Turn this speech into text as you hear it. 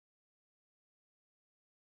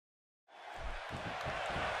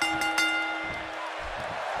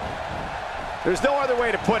There's no other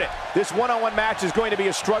way to put it. This one-on-one match is going to be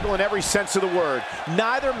a struggle in every sense of the word.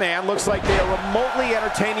 Neither man looks like they are remotely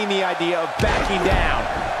entertaining the idea of backing down.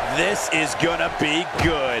 This is gonna be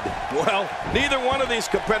good. Well, neither one of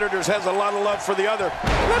these competitors has a lot of love for the other.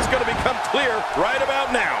 That's gonna become clear right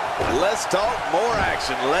about now. Let's talk more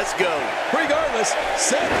action. Let's go. Regardless,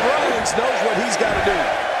 Seth Rollins knows what he's got to do.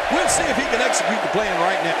 We'll see if he can execute the plan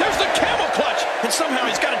right now. There's the camel clutch, and somehow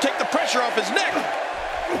he's got to take the pressure off his neck.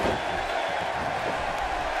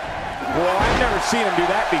 Well, I've never seen him do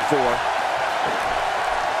that before.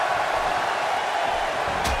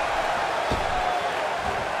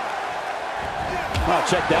 Oh,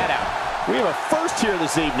 check that out. We have a first here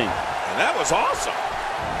this evening. And that was awesome.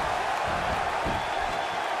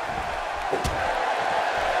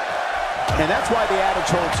 And that's why the adage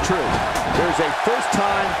holds true. There's a first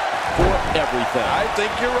time for everything. I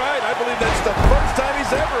think you're right. I believe that's the first time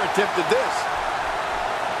he's ever attempted this.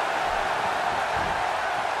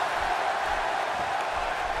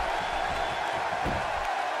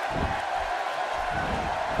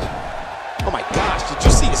 Oh my gosh, did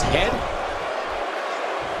you see his head?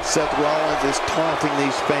 Seth Rollins is taunting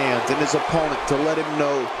these fans and his opponent to let him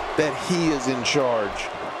know that he is in charge.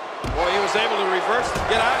 Boy, he was able to reverse and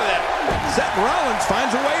get out of that. Seth Rollins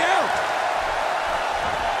finds a way out.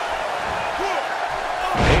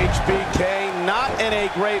 HBK not in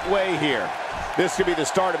a great way here. This could be the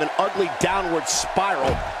start of an ugly downward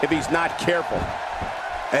spiral if he's not careful.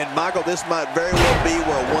 And Michael, this might very well be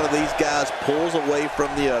where one of these guys pulls away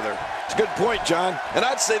from the other. It's a good point, John. And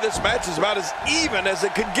I'd say this match is about as even as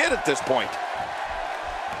it could get at this point.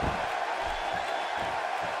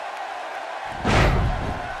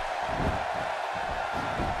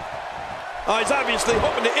 Oh, he's obviously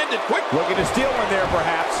hoping to end it quick. Looking to steal one there,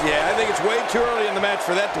 perhaps. Yeah, I think it's way too early in the match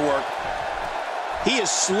for that to work. He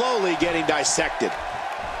is slowly getting dissected.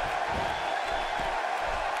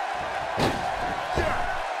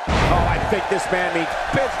 Oh, I think this man means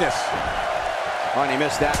business. Oh, and he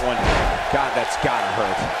missed that one. God, that's gotta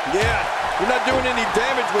hurt. Yeah, you're not doing any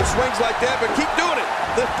damage with swings like that, but keep doing it.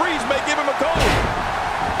 The breeze may give him a cold.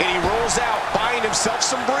 And he rolls out, buying himself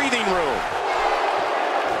some breathing room.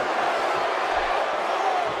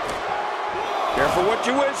 Careful what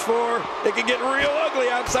you wish for. It can get real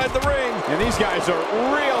ugly outside the ring. And these guys are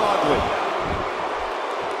real ugly.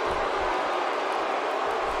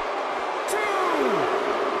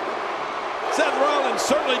 Seth Rollins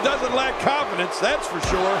certainly doesn't lack confidence, that's for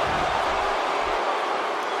sure.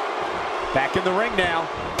 Back in the ring now.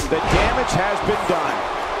 The damage has been done.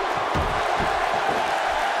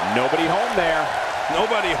 Nobody home there.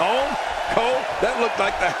 Nobody home? Cole, that looked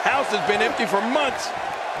like the house has been empty for months.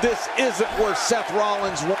 This isn't where Seth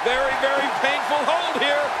Rollins wants. Very, very painful hold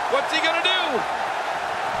here. What's he gonna do?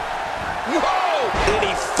 Whoa! And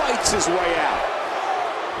he fights his way out.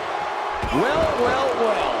 Well, well,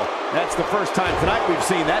 well. That's the first time tonight we've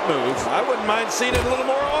seen that move. I wouldn't mind seeing it a little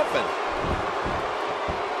more often.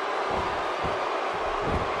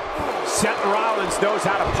 Seth Rollins knows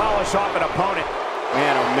how to polish off an opponent.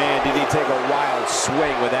 Man, oh man, did he take a wild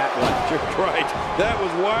swing with that one. You're right. That was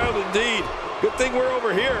wild indeed. Good thing we're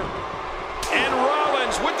over here. And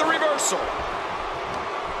Rollins with the reversal.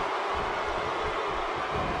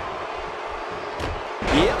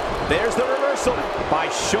 Yep, there's the reversal by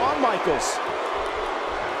Shawn Michaels.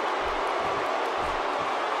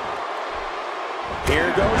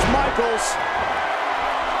 Here goes Michaels.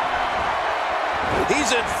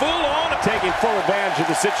 He's in full on. Taking full advantage of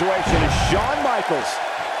the situation is Shawn Michaels.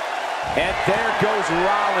 And there goes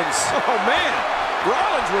Rollins. Oh, man.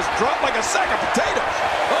 Rollins was dropped like a sack of potatoes.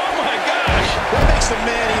 Oh, my gosh. What makes a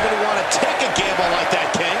man even want to take a gamble like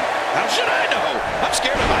that, King? How should I know? I'm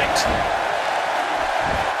scared of heights.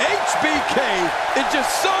 HBK is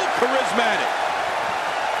just so charismatic.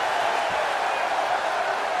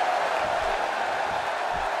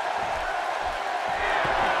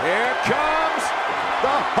 Here comes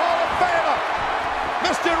the Hall of Famer,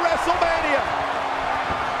 Mr. WrestleMania.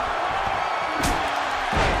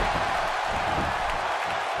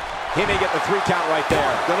 He may get the 3 count right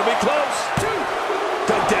there. Gonna be close. 2.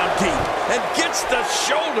 Dug down deep and gets the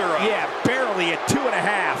shoulder up. Yeah, barely at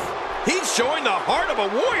 2.5. He's showing the heart of a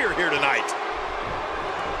warrior here tonight.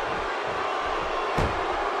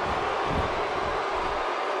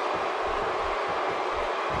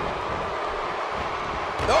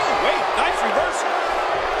 Oh, wait, nice reversal.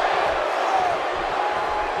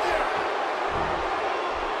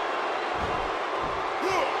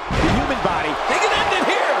 The human body. He can end it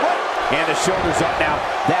here. What? And the shoulders up now.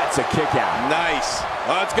 That's a kick out. Nice.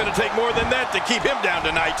 Oh, it's going to take more than that to keep him down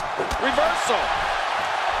tonight. Reversal.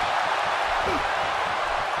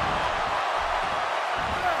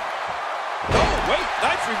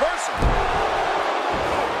 Nice reversal.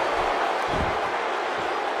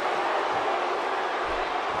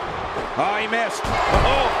 Oh, he missed.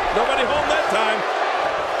 Oh, nobody home that time.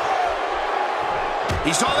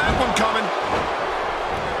 He saw that one coming.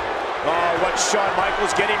 Oh, what's Shawn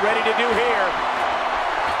Michaels getting ready to do here?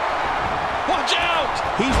 Watch out!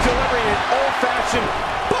 He's delivering an old-fashioned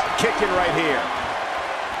butt kicking right here.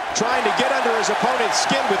 Trying to get under his opponent's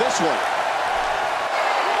skin with this one.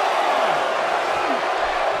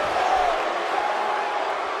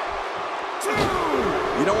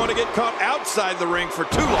 You don't want to get caught outside the ring for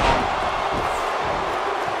too long.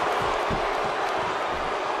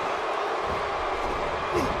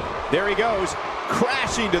 There he goes,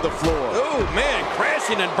 crashing to the floor. Oh, man,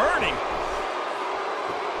 crashing and burning.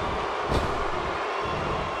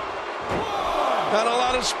 Not a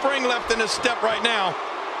lot of spring left in his step right now.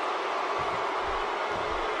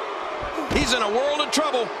 He's in a world of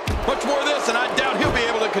trouble. Much more of this, and I doubt he'll be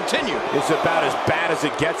able to continue. It's about as bad as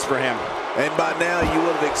it gets for him. And by now, you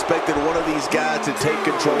would have expected one of these guys to take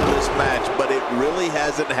control of this match, but it really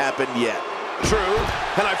hasn't happened yet. True,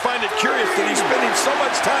 and I find it curious that he's spending so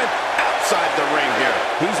much time outside the ring here.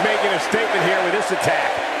 He's making a statement here with this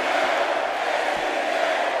attack.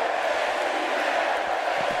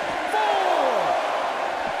 4,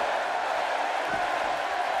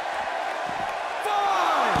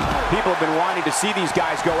 5. People have been wanting to see these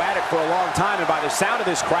guys go at it for a long time, and by the sound of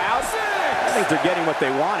this crowd, 6. I think they're getting what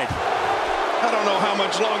they wanted. I don't know how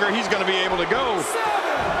much longer he's going to be able to go. 7.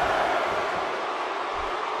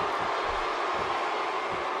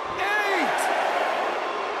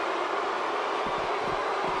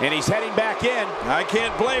 And he's heading back in. I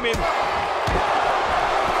can't blame him.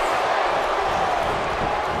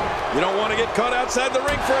 You don't want to get caught outside the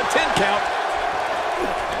ring for a 10 count.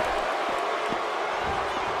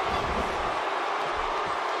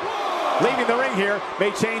 Leaving the ring here may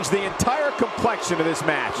change the entire complexion of this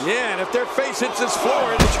match. Yeah, and if their face hits this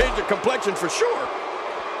floor, it'll change the complexion for sure.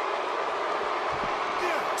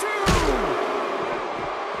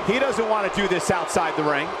 2. He doesn't want to do this outside the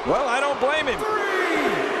ring. Well, I don't blame him. 3.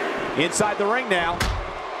 Inside the ring now.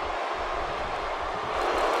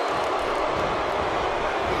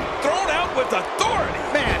 Thrown out with authority.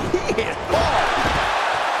 Man, he hit hard.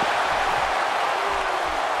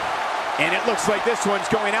 And it looks like this one's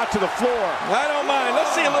going out to the floor. I don't mind.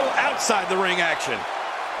 Let's see a little outside the ring action.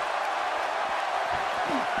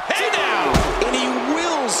 Hey now! And he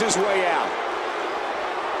wills his way out.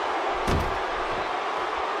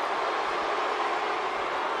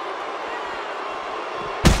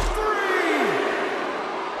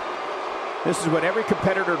 This is what every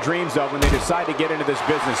competitor dreams of when they decide to get into this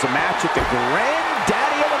business. A match at the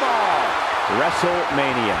granddaddy of them all,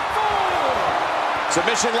 WrestleMania. 4.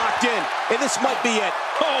 Submission locked in, and this might be it.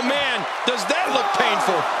 Oh, man, does that look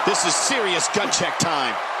painful? This is serious gut check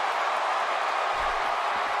time.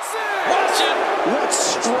 6. Watch it. What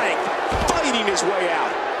strength, fighting his way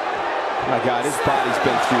out. My God, his body's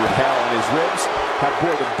been through hell, and his ribs have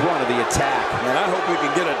bore the brunt of the attack. And I hope we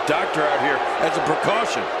can get a doctor out here as a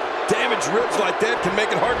precaution. Damaged ribs like that can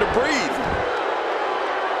make it hard to breathe.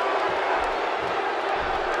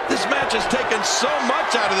 This match has taken so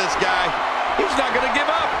much out of this guy. He's not going to give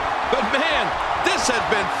up. But, man, this has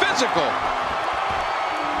been physical.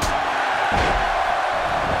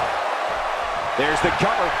 There's the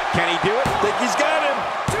cover. Can he do it? Think he's got him.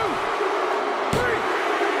 2, 3.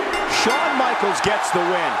 Shawn Michaels gets the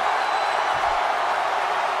win.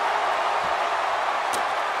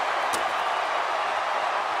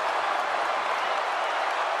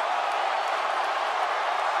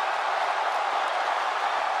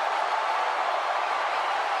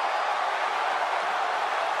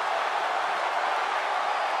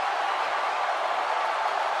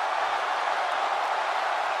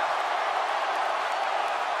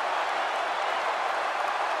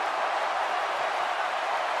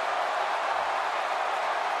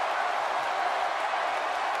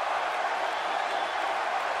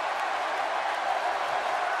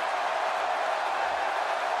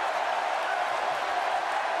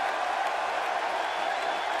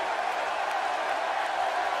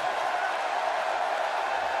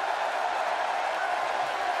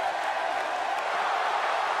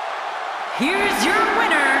 Here's your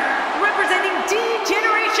winner, representing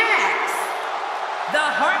D-Generation X, the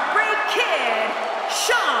Heartbreak Kid,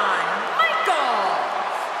 Shawn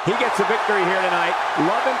Michaels. He gets a victory here tonight.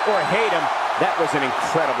 Love him or hate him, that was an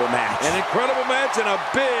incredible match. An incredible match and a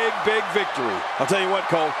big, big victory. I'll tell you what,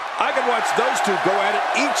 Cole, I could watch those two go at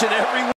it each and every week.